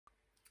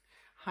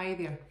Hi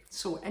there.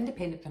 So,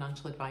 independent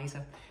financial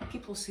advisor.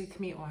 People say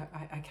to me, oh,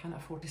 I can't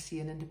afford to see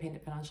an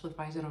independent financial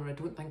advisor, or I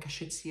don't think I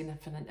should see an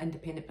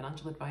independent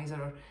financial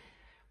advisor, or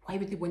why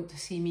would they want to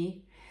see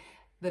me?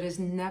 There is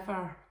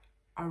never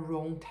a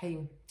wrong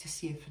time to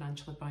see a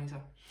financial advisor.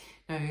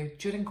 Now,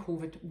 during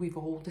COVID, we've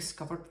all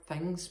discovered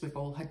things, we've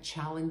all had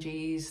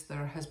challenges,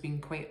 there has been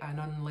quite an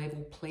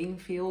unlevel playing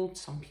field.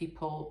 Some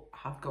people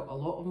have got a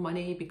lot of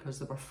money because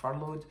they were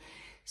furloughed.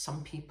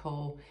 Some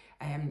people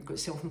got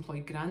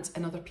self-employed grants,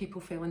 and other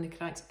people fell in the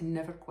cracks and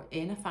never got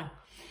anything.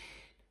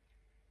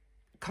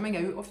 Coming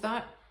out of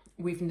that,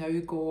 we've now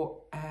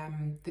got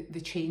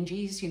the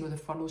changes. You know, the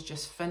furlough's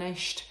just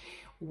finished.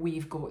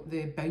 We've got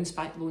the bounce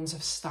back loans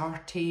have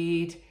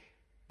started.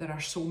 There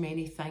are so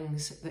many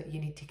things that you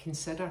need to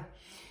consider.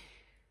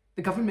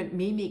 The government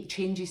may make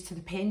changes to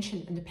the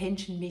pension, and the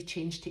pension may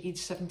change to age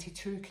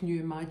 72. Can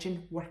you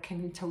imagine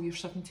working until you're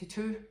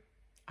 72?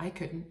 I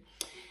couldn't.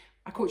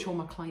 I coach all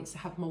my clients that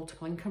have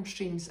multiple income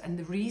streams, and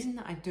the reason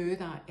that I do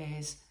that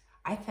is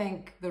I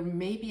think there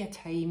may be a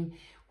time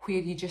where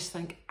you just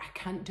think, I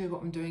can't do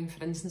what I'm doing.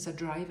 For instance, a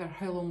driver,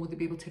 how long will they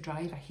be able to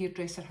drive? A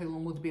hairdresser, how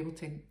long will they be able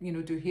to,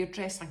 do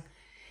hairdressing?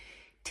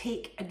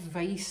 Take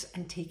advice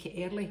and take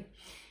it early.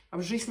 I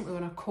was recently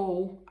on a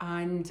call,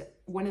 and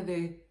one of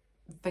the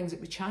things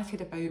that we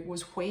chatted about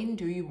was, when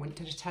do you want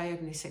to retire?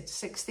 And they said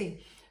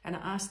 60. And I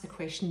asked the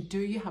question, do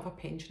you have a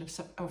pension of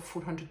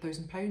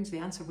 £400,000? The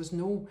answer was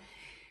no.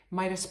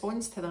 My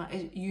response to that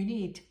is, you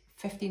need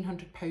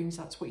 £1,500.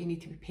 That's what you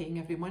need to be paying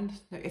every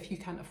month. Now, if you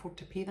can't afford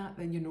to pay that,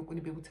 then you're not going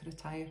to be able to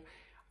retire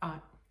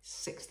at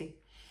 60.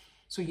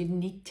 So you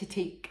need to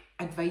take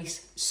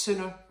advice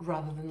sooner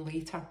rather than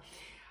later.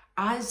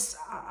 As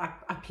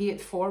I pay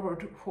it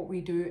forward, what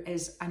we do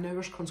is an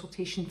hour's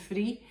consultation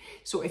free.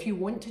 So if you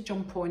want to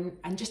jump on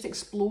and just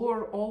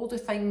explore all the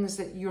things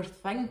that you're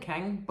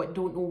thinking but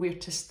don't know where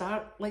to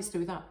start, let's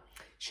do that.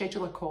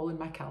 Schedule a call in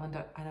my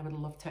calendar, and I would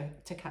love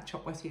to catch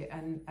up with you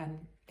and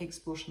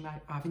explore some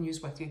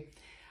avenues with you.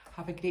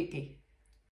 Have a great day.